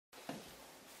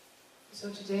So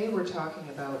today we're talking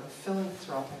about a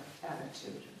philanthropic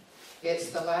attitude.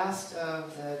 It's the last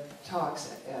of the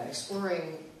talks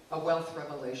exploring a wealth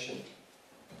revelation.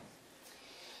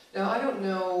 Now, I don't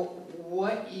know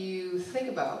what you think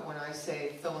about when I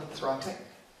say philanthropic,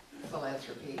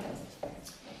 philanthropy,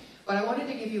 but I wanted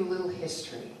to give you a little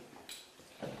history.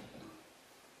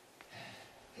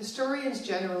 Historians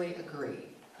generally agree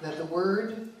that the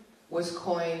word was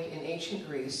coined in ancient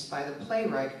Greece by the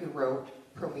playwright who wrote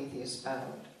Prometheus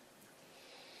Bound.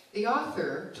 The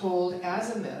author told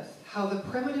as a myth how the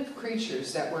primitive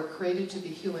creatures that were created to be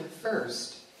human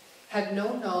first had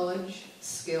no knowledge,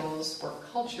 skills, or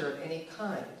culture of any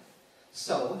kind,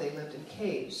 so they lived in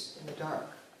caves in the dark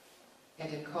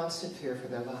and in constant fear for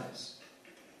their lives.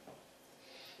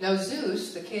 Now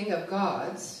Zeus, the king of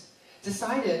gods,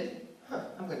 decided,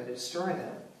 I'm going to destroy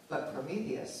them, but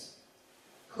Prometheus,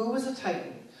 who was a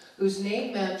titan, whose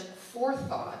name meant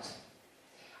forethought,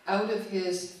 out of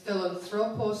his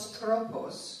philanthropos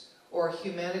tropos, or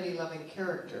humanity-loving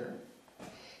character,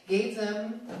 gave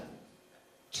them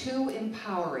two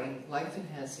empowering,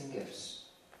 life-enhancing gifts.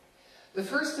 The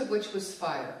first of which was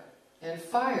fire, and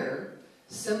fire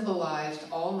symbolized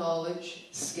all knowledge,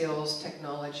 skills,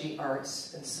 technology,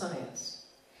 arts, and science.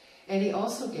 And he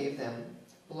also gave them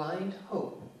blind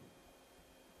hope,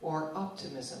 or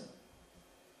optimism.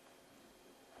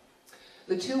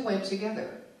 The two went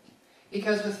together,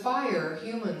 because with fire,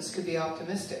 humans could be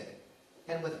optimistic,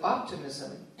 and with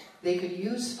optimism, they could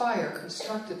use fire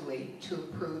constructively to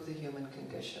improve the human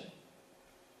condition.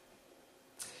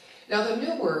 Now the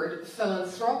new word,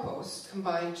 philanthropos,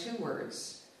 combined two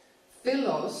words,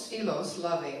 philos,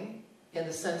 loving, in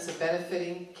the sense of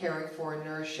benefiting, caring for, and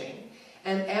nourishing,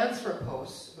 and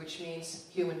anthropos, which means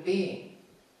human being,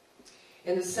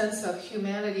 in the sense of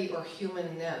humanity or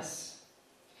humanness.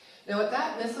 Now at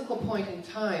that mythical point in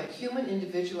time, human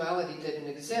individuality didn't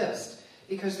exist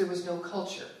because there was no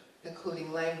culture,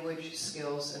 including language,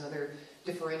 skills, and other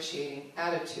differentiating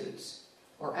attitudes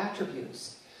or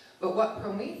attributes. But what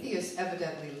Prometheus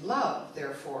evidently loved,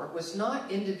 therefore, was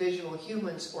not individual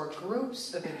humans or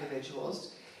groups of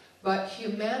individuals, but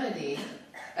humanity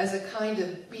as a kind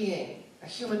of being, a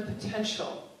human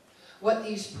potential, what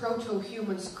these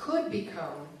proto-humans could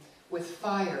become with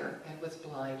fire and with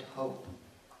blind hope.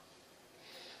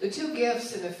 The two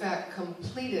gifts, in effect,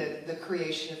 completed the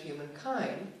creation of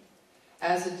humankind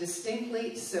as a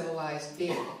distinctly civilized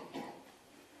being.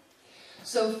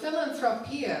 So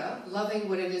philanthropia, loving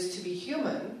what it is to be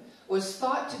human, was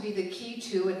thought to be the key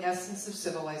to an essence of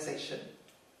civilization.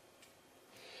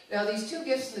 Now these two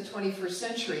gifts in the 21st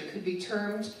century could be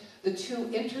termed the two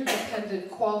interdependent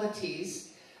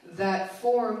qualities that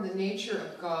form the nature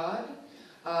of God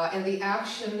and the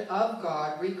action of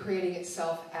God recreating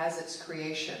itself as its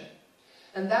creation.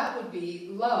 And that would be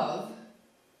love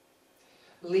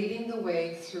leading the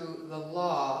way through the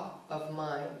law of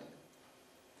mind.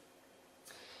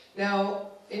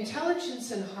 Now, intelligence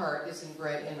and heart is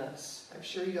inbred in us. I'm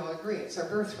sure you'd all agree, it's our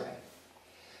birthright.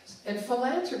 And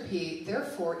philanthropy,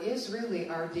 therefore, is really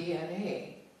our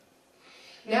DNA.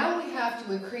 Now we have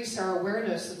to increase our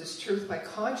awareness of this truth by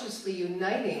consciously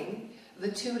uniting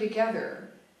the two together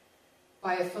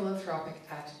by a philanthropic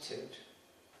attitude.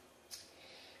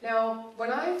 Now,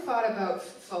 when I thought about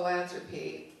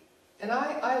philanthropy, and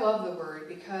I love the word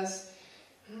because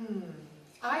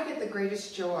I get the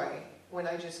greatest joy when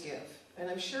I just give.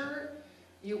 And I'm sure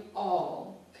you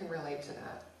all can relate to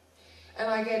that. And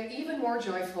I get even more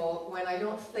joyful when I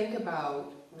don't think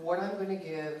about what I'm going to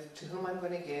give, to whom I'm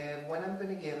going to give, when I'm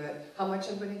going to give it, how much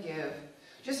I'm going to give.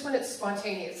 Just when it's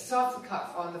spontaneous, it's off the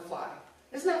cuff, on the fly.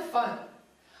 Isn't that fun?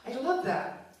 I love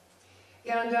that.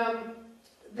 And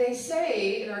they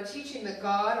say in our teaching that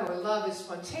God or love is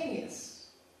spontaneous.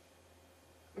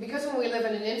 Because when we live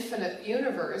in an infinite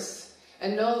universe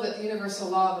and know that the universal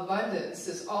law of abundance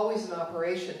is always in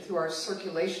operation through our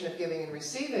circulation of giving and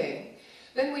receiving,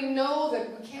 then we know that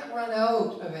we can't run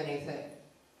out of anything.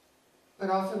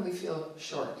 But often we feel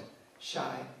short,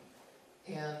 shy,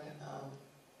 and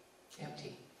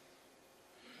empty.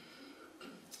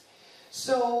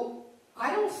 So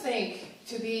I don't think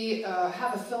to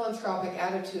have a philanthropic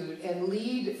attitude and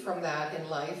lead from that in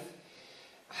life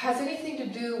has anything to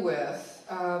do with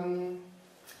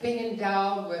being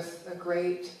endowed with a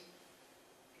great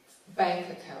bank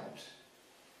account.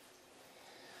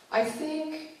 I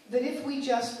think that if we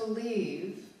just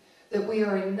believe that we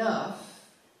are enough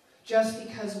just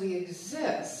because we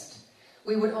exist,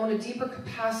 we would own a deeper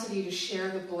capacity to share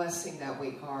the blessing that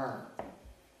we are.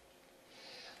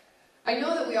 I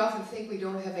know that we often think we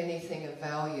don't have anything of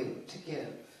value to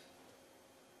give.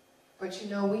 But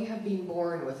you know, we have been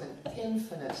born with an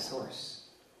infinite source,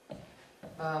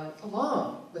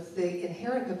 along with the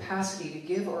inherent capacity to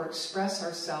give or express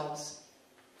ourselves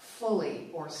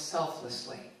fully or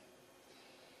selflessly.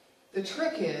 The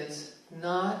trick is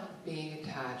not being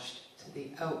attached to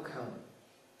the outcome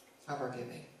of our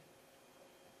giving.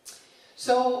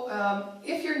 So,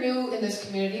 if you're new in this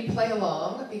community, play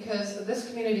along, because this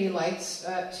community likes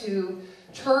to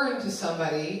turn to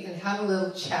somebody and have a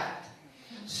little chat.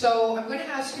 So, I'm going to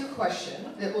ask you a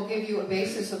question that will give you a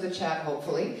basis of the chat,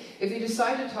 hopefully. If you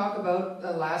decide to talk about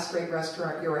the last great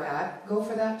restaurant you were at, go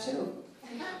for that too.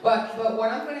 But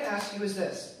what I'm going to ask you is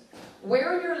this.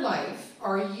 Where in your life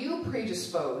are you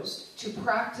predisposed to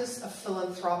practice a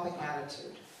philanthropic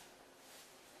attitude?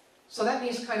 So that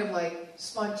means kind of like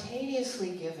spontaneously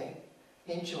giving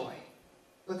in joy,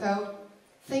 without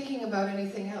thinking about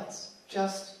anything else,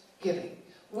 just giving.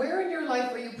 Where in your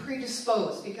life are you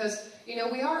predisposed? Because, you know,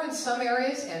 we are in some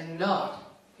areas and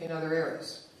not in other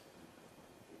areas.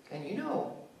 And you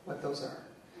know what those are.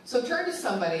 So turn to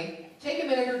somebody, take a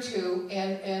minute or two,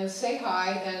 and say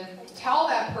hi, and tell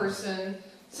that person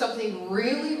something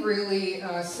really, really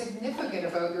significant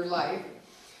about your life,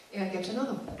 and get to know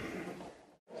them.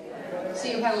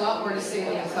 See, you had a lot more to say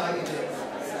than you thought you did.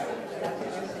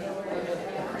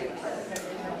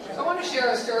 So I want to share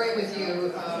a story with you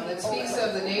that speaks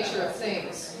of the nature of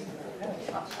things.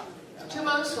 Two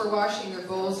monks were washing their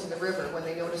bowls in the river when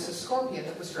they noticed a scorpion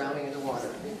that was drowning in the water.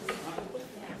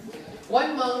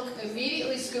 One monk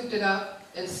immediately scooped it up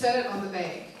and set it on the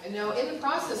bank. And now, in the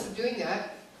process of doing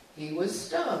that, he was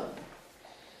stung.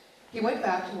 He went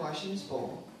back to washing his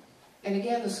bowl, and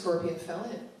again the scorpion fell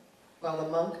in, while the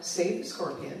monk saved the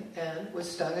scorpion and was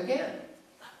stung again.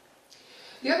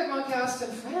 The other monk asked him,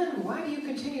 "Friend, why do you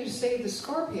continue to save the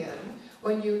scorpion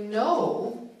when you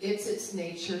know it's its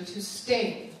nature to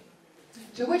sting?"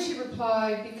 To which he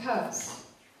replied, "Because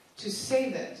to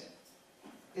save it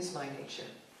is my nature."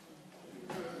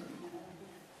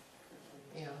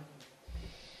 Yeah.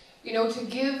 You know, to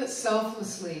give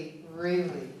selflessly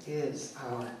really is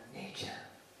our nature.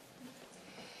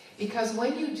 Because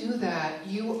when you do that,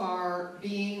 you are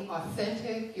being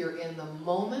authentic, you're in the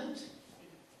moment,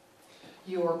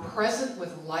 you're present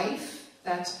with life.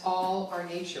 That's all our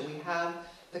nature. We have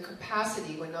the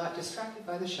capacity, when not distracted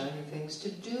by the shiny things,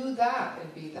 to do that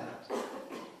and be that.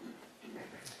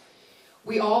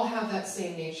 We all have that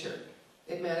same nature.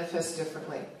 It manifests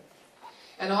differently.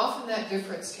 And often that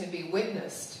difference can be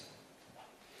witnessed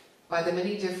by the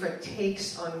many different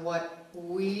takes on what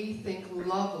we think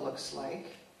love looks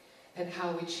like and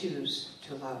how we choose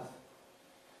to love.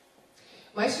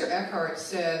 Meister Eckhart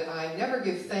said, "I never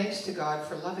give thanks to God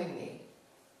for loving me,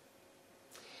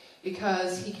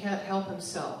 because he can't help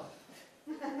himself.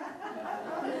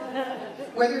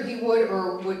 Whether he would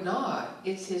or would not,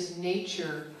 it's his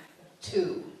nature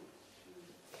too."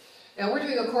 Now, we're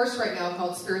doing a course right now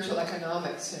called Spiritual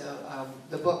Economics,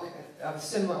 the book of a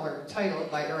similar title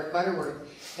by Eric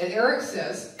Butterworth. And Eric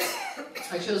says,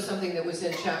 I chose something that was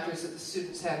in chapters that the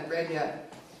students hadn't read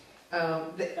yet.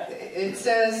 It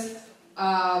says,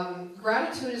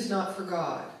 gratitude is not for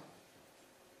God.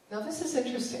 Now, this is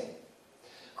interesting.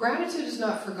 Gratitude is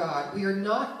not for God. We are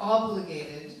not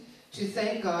obligated to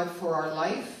thank God for our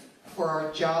life, for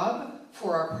our job,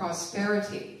 for our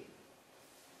prosperity.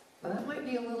 Well, that might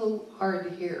be a little hard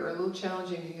to hear, or a little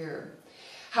challenging to hear.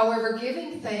 However,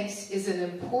 giving thanks is an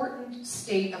important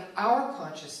state of our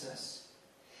consciousness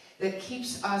that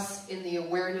keeps us in the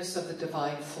awareness of the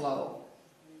divine flow.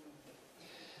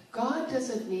 God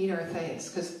doesn't need our thanks,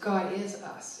 because God is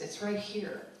us. It's right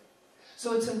here.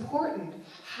 So it's important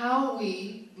how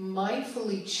we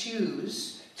mindfully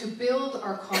choose to build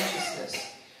our consciousness.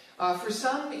 For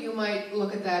some, you might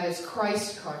look at that as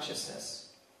Christ consciousness.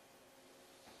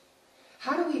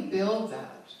 How do we build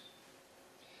that?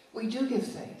 We do give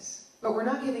thanks, but we're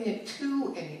not giving it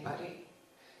to anybody.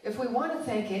 If we want to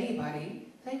thank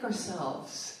anybody, thank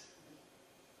ourselves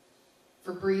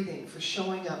for breathing, for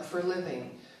showing up, for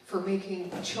living, for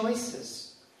making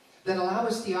choices that allow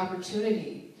us the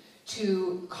opportunity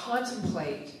to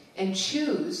contemplate and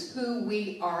choose who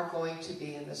we are going to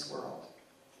be in this world.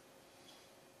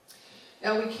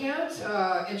 Now, we can't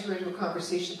enter into a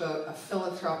conversation about a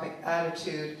philanthropic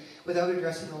attitude without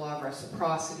addressing the law of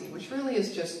reciprocity, which really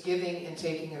is just giving and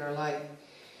taking in our life.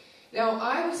 Now,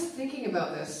 I was thinking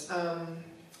about this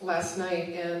last night,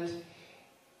 and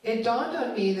it dawned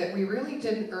on me that we really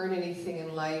didn't earn anything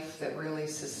in life that really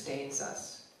sustains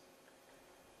us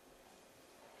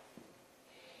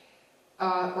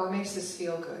or makes us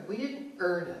feel good. We didn't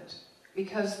earn it,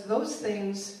 because those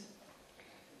things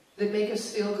that make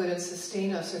us feel good and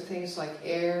sustain us are things like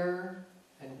air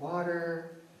and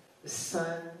water, the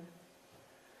sun,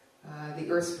 the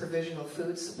earth's provisional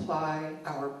food supply,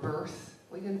 our birth.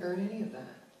 We didn't earn any of that.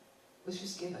 It was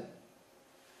just given,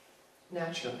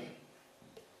 naturally,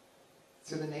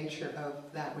 through the nature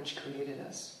of that which created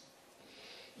us.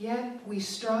 Yet we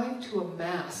strive to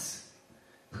amass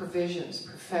provisions,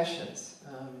 professions.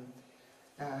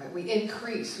 We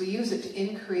use it to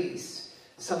increase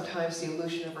sometimes the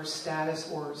illusion of our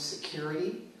status or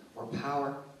security or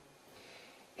power.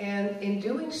 And in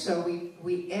doing so,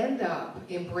 we end up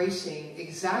embracing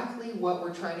exactly what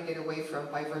we're trying to get away from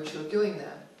by virtue of doing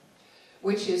that,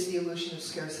 which is the illusion of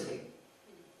scarcity.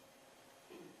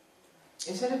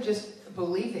 Instead of just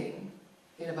believing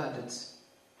in abundance.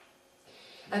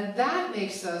 And that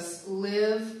makes us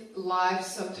live lives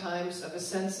sometimes of a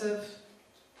sense of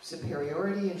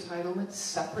superiority, entitlement,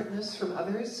 separateness from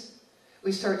others.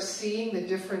 We start seeing the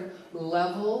different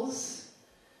levels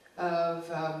of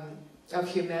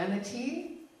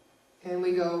humanity, and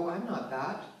we go, I'm not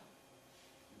that.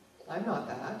 I'm not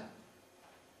that.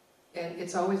 And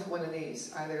it's always one of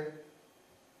these. Either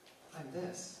I'm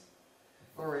this,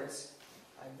 or it's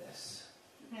I'm this.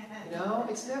 You know,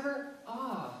 it's never,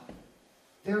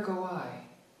 there go I.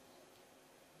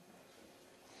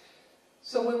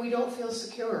 So when we don't feel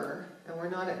secure, and we're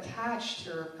not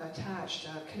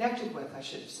connected with, I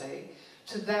should say,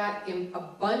 to that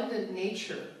abundant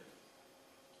nature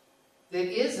that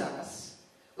is us,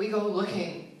 we go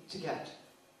looking to get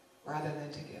rather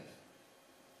than to give.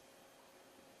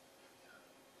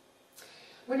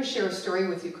 I'm going to share a story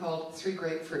with you called 3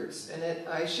 Grapefruits. And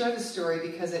I share this story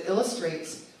because it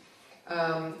illustrates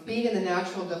being in the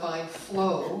natural divine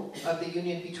flow of the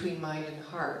union between mind and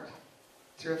heart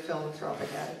through a philanthropic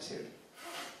attitude.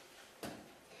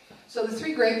 So the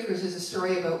 3 Grapefruits is a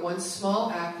story about one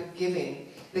small act of giving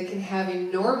that can have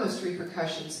enormous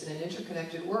repercussions in an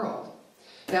interconnected world.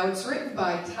 Now it's written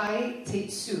by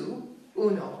Taitetsu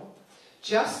Uno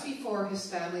just before his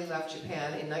family left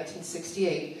Japan in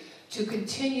 1968 to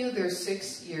continue their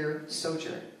 6-year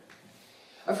sojourn.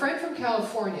 A friend from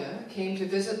California came to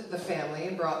visit the family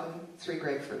and brought them 3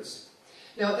 grapefruits.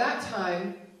 Now at that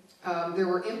time, there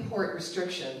were import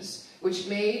restrictions which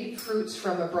made fruits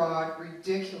from abroad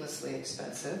ridiculously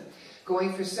expensive,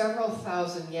 going for several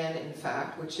thousand yen in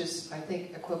fact, which is I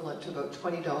think equivalent to about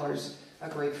 $20 a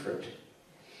grapefruit.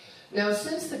 Now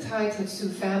since the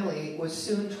Taitetsu family was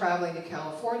soon traveling to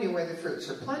California where the fruits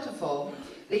were plentiful,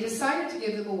 they decided to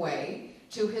give them away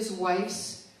to his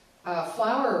wife's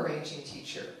flower arranging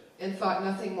teacher and thought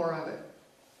nothing more of it.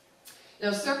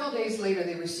 Now several days later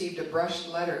they received a brushed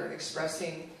letter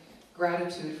expressing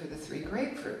gratitude for the 3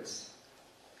 grapefruits.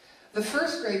 The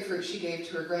first grapefruit she gave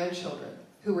to her grandchildren,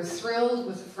 who were thrilled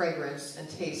with the fragrance and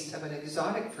taste of an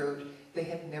exotic fruit they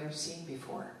had never seen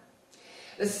before.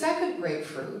 The second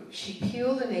grapefruit she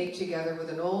peeled and ate together with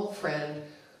an old friend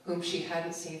whom she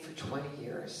hadn't seen for 20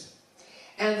 years.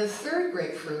 And the third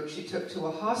grapefruit she took to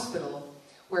a hospital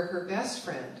where her best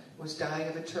friend was dying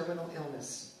of a terminal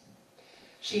illness.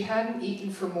 She hadn't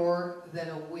eaten for more than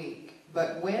a week,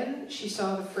 but when she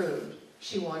saw the fruit,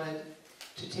 she wanted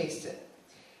to taste it.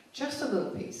 Just a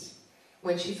little piece.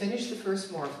 When she finished the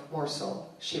first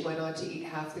morsel, she went on to eat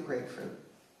half the grapefruit.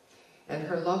 And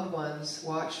her loved ones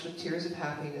watched with tears of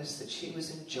happiness that she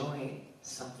was enjoying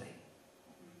something.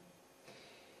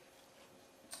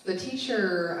 The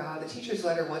teacher's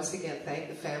letter once again thanked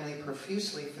the family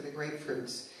profusely for the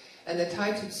grapefruits. And the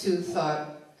Taitetsu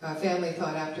family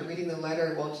thought after reading the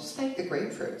letter, well, just thank the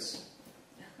grapefruits.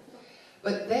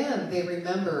 But then they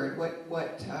remembered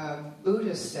what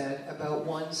Buddhists said about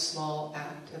one small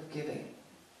act of giving.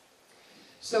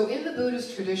 So in the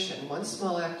Buddhist tradition, one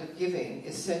small act of giving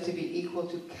is said to be equal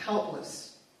to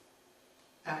countless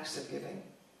acts of giving.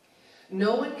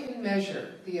 No one can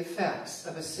measure the effects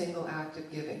of a single act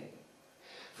of giving,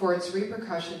 for its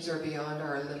repercussions are beyond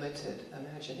our limited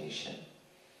imagination.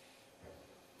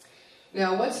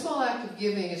 Now, one small act of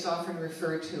giving is often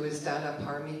referred to as dana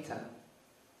paramita.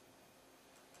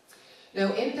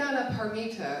 Now, in dana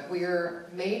paramita, we are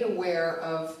made aware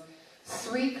of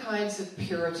 3 kinds of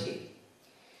purity.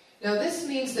 Now, this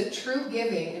means that true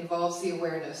giving involves the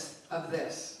awareness of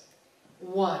this.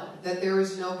 1, that there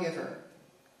is no giver.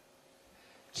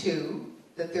 2,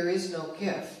 that there is no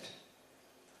gift.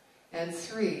 And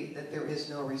 3, that there is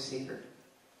no receiver.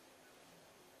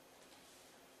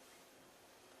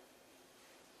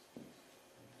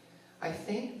 I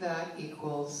think that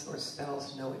equals or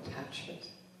spells no attachment.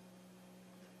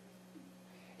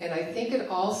 And I think it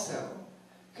also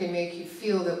can make you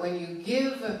feel that when you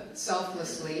give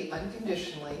selflessly,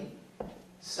 unconditionally,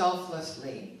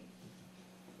 selflessly,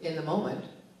 in the moment.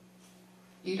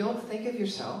 You don't think of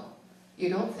yourself. You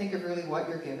don't think of really what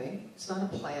you're giving. It's not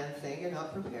a planned thing. You're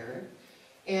not prepared.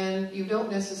 And you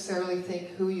don't necessarily think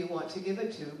who you want to give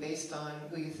it to based on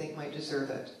who you think might deserve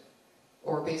it.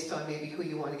 Or based on maybe who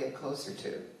you want to get closer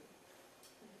to.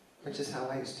 Which is how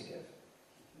I used to give.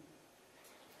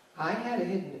 I had a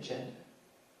hidden agenda.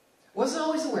 Wasn't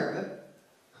always aware of it,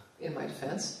 in my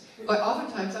defense, but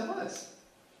oftentimes I was.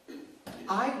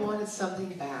 I wanted something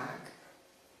back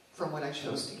from what I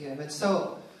chose to give. And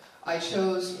so I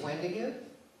chose when to give,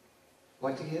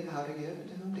 what to give, how to give, and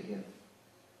to whom to give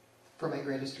for my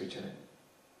greatest return.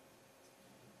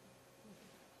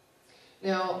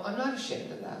 Now, I'm not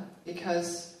ashamed of that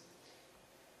because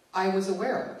I was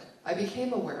aware of it. I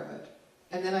became aware of it.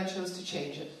 And then I chose to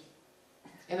change it.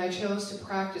 And I chose to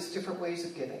practice different ways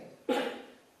of giving.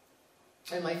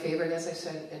 And my favorite, as I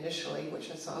said initially,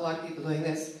 which I saw a lot of people doing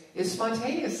this, is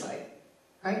spontaneously,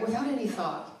 right? Without any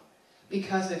thought.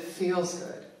 Because it feels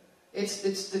good.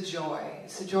 It's the joy.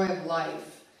 It's the joy of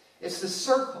life. It's the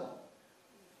circle,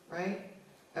 right?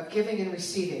 Of giving and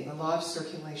receiving, the law of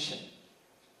circulation.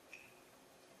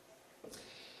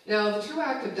 Now, the true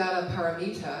act of dana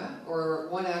paramita, or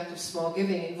one act of small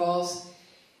giving, involves,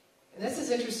 and this is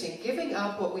interesting, giving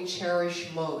up what we cherish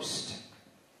most,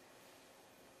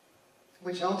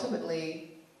 which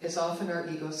ultimately is often our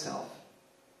ego self.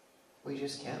 We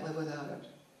just can't live without it.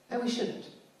 And we shouldn't.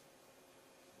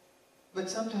 But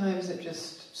sometimes it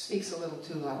just speaks a little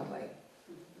too loudly.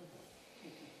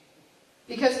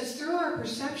 Because it's through our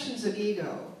perceptions of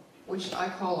ego, which I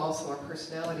call also our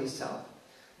personality self,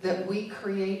 that we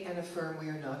create and affirm we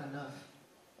are not enough.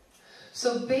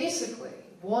 So basically,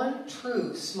 one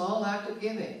true small act of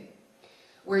giving,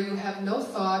 where you have no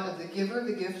thought of the giver,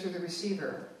 the gift, or the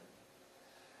receiver,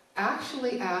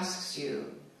 actually asks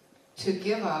you to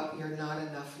give up your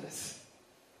not-enoughness.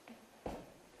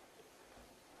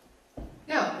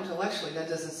 Now, intellectually, that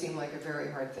doesn't seem like a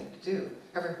very hard thing to do.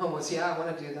 Everyone was, yeah, I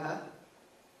want to do that.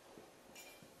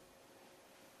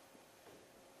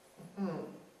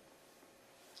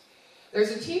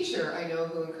 There's a teacher I know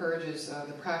who encourages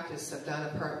the practice of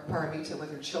dana paramita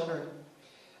with her children.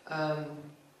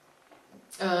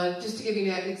 Just to give you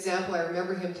an example, I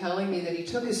remember him telling me that he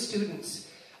took his students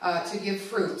to give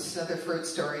fruits, another fruit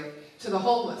story, to the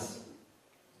homeless.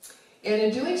 And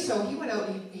in doing so, he went out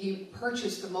and he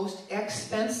purchased the most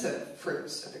expensive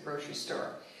fruits at the grocery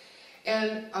store.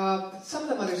 And some of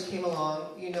the mothers came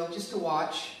along, just to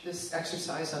watch this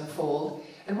exercise unfold.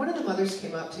 And one of the mothers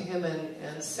came up to him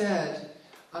and said,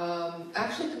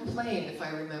 actually complained, if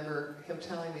I remember him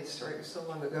telling me the story, it was so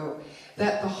long ago,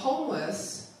 that the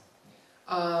homeless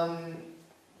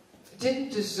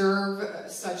didn't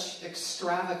deserve such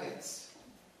extravagance.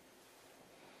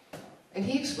 And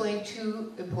he explained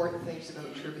two important things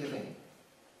about true giving.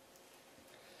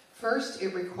 First,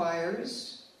 it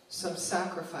requires some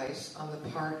sacrifice on the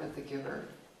part of the giver,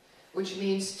 which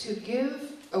means to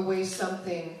give away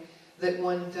something that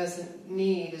one doesn't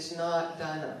need is not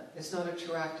dana, is not a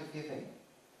true act of giving.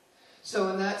 So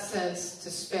in that sense,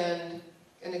 to spend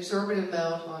an exorbitant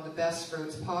amount on the best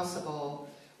fruits possible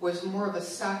was more of a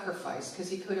sacrifice, because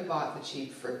he could have bought the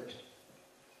cheap fruit.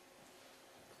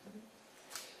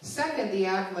 Second, the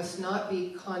act must not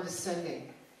be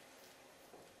condescending,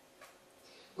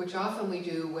 which often we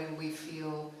do when we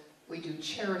feel we do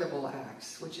charitable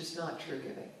acts, which is not true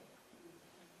giving.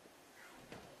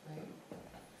 Right?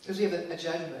 Because we have a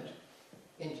judgment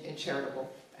in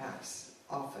charitable acts,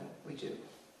 often we do.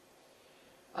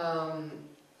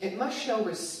 It must show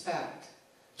respect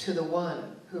to the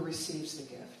one who receives the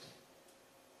gift.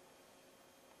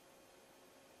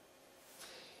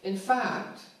 In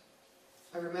fact,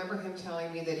 I remember him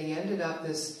telling me that he ended up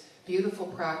this beautiful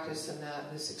practice and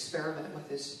this experiment with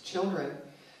his children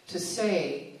to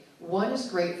say, one is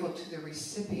grateful to the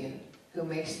recipient who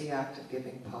makes the act of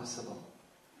giving possible.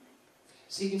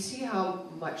 So you can see how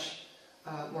much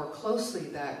more closely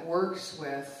that works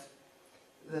with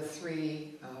the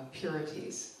three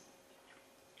purities.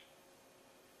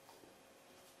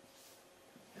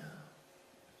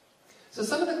 So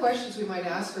some of the questions we might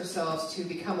ask ourselves to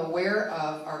become aware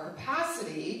of our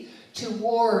capacity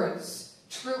towards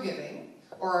true giving,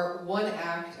 or one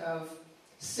act of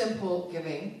simple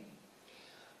giving,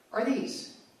 are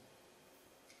these.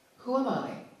 Who am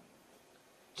I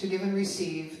to give and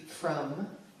receive from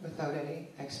without any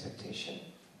expectation?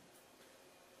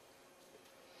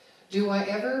 Do I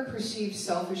ever perceive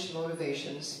selfish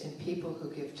motivations in people who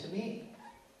give to me?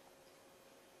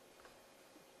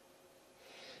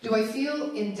 Do I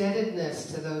feel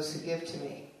indebtedness to those who give to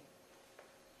me?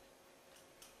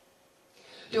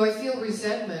 Do I feel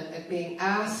resentment at being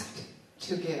asked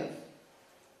to give?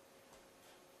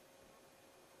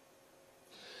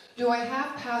 Do I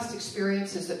have past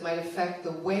experiences that might affect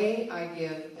the way I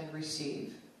give and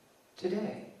receive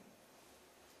today?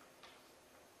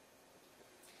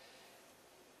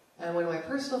 And one of my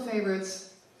personal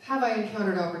favorites, have I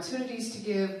encountered opportunities to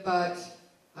give, but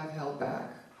I've held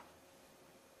back?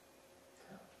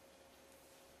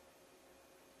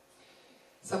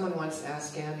 Someone once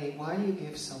asked Gandhi, why do you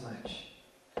give so much?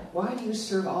 Why do you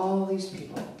serve all these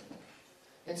people?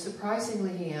 And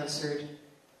surprisingly he answered,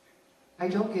 I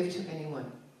don't give to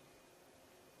anyone.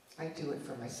 I do it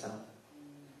for myself.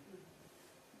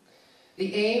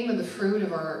 The aim and the fruit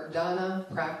of our dana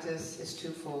practice is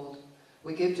twofold.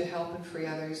 We give to help and free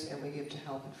others, and we give to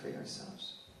help and free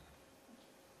ourselves.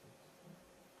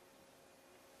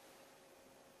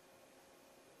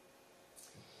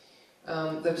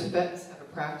 The Tibetans have a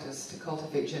practice to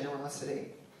cultivate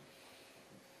generosity.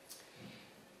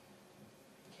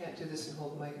 Can't do this and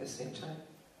hold the mic at the same time.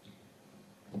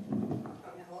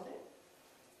 Can you hold it?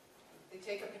 They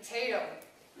take a potato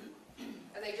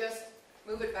and they just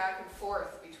move it back and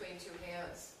forth between two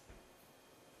hands.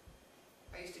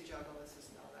 I used to juggle, this is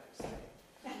not that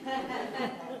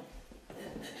exciting.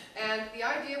 And the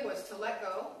idea was to let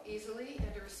go easily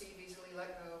and to receive easily.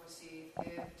 Let go, receive,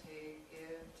 give,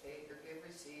 take, or give,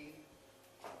 receive.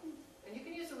 And you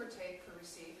can use the word take for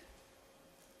receive.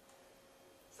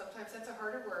 Sometimes that's a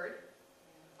harder word.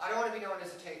 I don't want to be known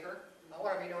as a taker. I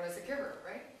want to be known as a giver,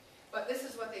 right? But this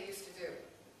is what they used to do.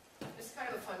 It's kind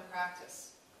of a fun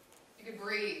practice. You could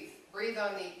breathe. Breathe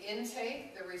on the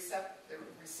intake, the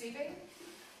receiving,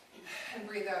 and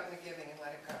breathe out in the giving and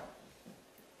let it go.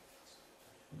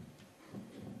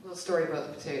 A little story about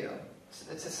the potato.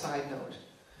 It's a side note.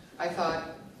 I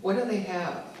thought, what do they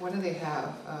have? What do they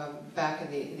have back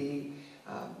in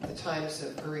the times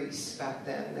of Greece back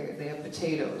then? They have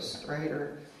potatoes, right?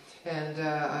 And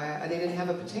they didn't have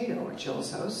a potato at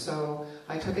Jill's house, so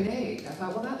I took an egg. I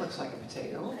thought, well, that looks like a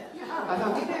potato. I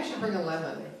thought, maybe I should bring a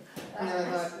lemon. And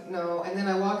then I thought, no. And then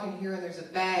I walk in here and there's a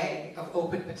bag of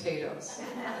open potatoes.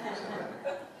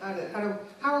 So,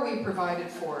 how are we provided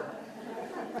for?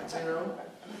 You know?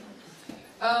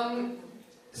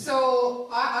 So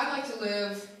I like to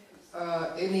live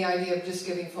in the idea of just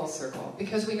giving full circle,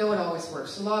 because we know it always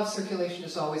works. The law of circulation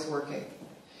is always working.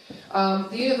 The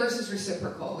universe is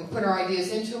reciprocal. We put our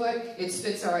ideas into it, it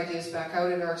spits our ideas back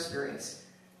out in our experience.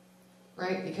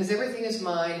 Right? Because everything is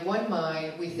mind, one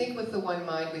mind. We think with the one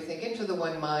mind, we think into the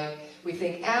one mind, we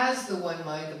think as the one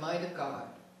mind, the mind of God.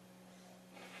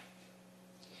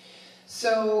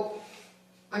 So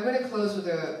I'm going to close with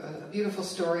a beautiful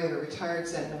story of a retired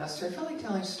Zen master. I feel like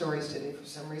telling stories today for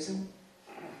some reason.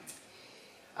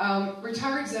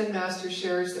 Retired Zen master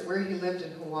shares that where he lived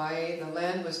in Hawaii, the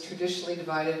land was traditionally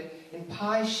divided in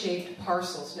pie-shaped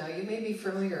parcels. Now, you may be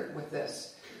familiar with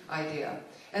this idea.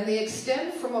 And they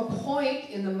extend from a point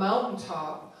in the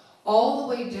mountaintop all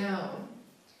the way down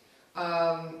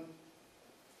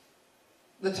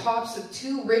the tops of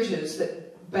two ridges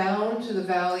that bound to the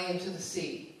valley and to the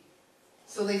sea.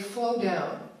 So they flow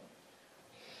down.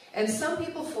 And some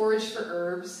people forage for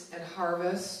herbs and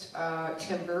harvest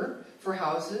timber for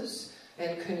houses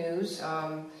and canoes.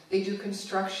 They do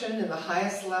construction in the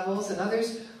highest levels, and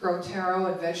others grow taro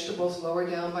and vegetables lower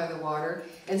down by the water,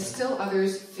 and still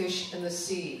others fish in the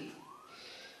sea.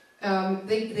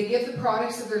 They give the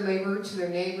products of their labor to their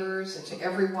neighbors and to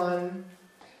everyone.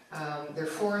 They're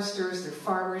foresters, they're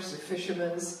farmers, they're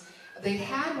fishermen. They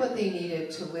had what they needed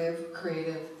to live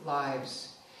creative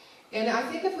lives. And I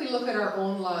think if we look at our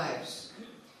own lives,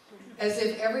 as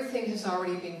if everything has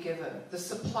already been given, the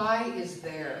supply is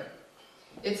there.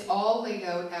 It's all laid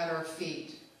out at our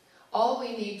feet. All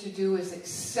we need to do is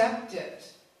accept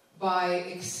it by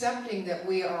accepting that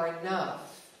we are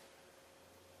enough,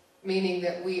 meaning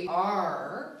that we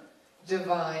are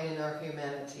divine in our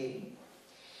humanity.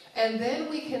 And then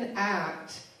we can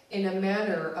act in a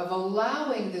manner of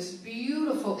allowing this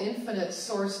beautiful infinite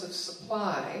source of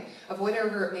supply, of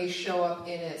whatever it may show up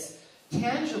in its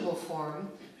tangible form,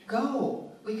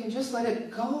 go. We can just let it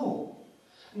go,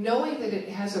 knowing that it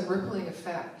has a rippling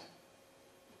effect.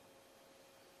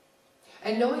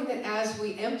 And knowing that as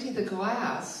we empty the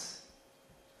glass,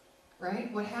 right,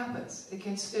 what happens? It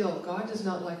gets filled. God does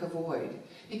not like a void,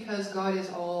 because God is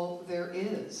all there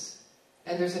is.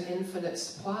 And there's an infinite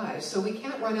supply. So we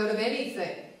can't run out of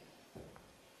anything.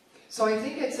 So I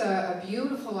think it's a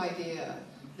beautiful idea,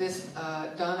 this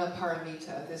dana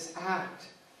paramita, this act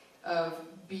of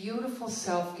beautiful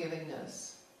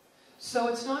self-givingness. So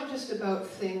it's not just about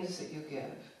things that you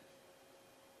give.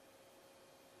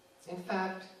 In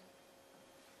fact,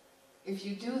 if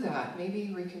you do that,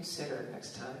 maybe reconsider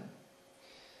next time.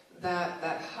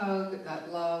 That hug,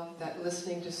 that love, that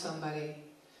listening to somebody.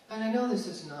 And I know this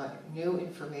is not new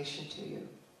information to you,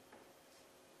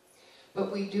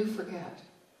 but we do forget.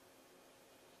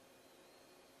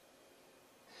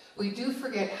 We do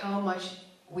forget how much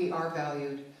we are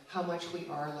valued, how much we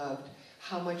are loved,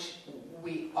 how much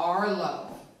we are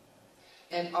love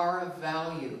and are of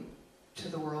value to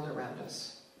the world around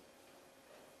us.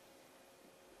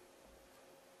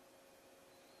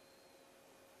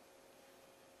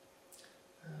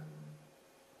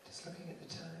 Just looking at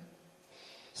the time.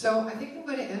 So I think I'm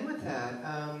going to end with that.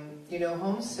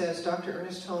 Holmes says, Dr.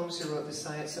 Ernest Holmes, who wrote The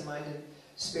Science of Mind and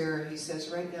Spirit, he says,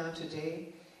 right now, today,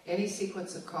 any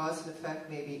sequence of cause and effect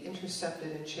may be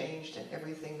intercepted and changed and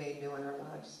everything made new in our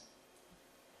lives.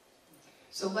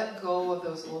 So let go of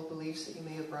those old beliefs that you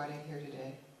may have brought in here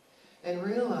today and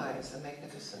realize the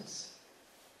magnificence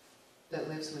that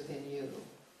lives within you,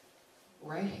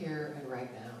 right here and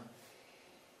right now.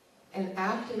 And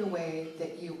act in a way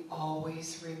that you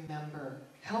always remember.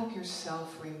 Help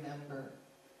yourself remember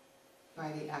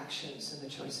by the actions and the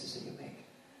choices that you make.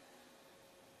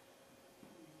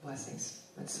 Blessings.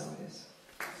 And so it is.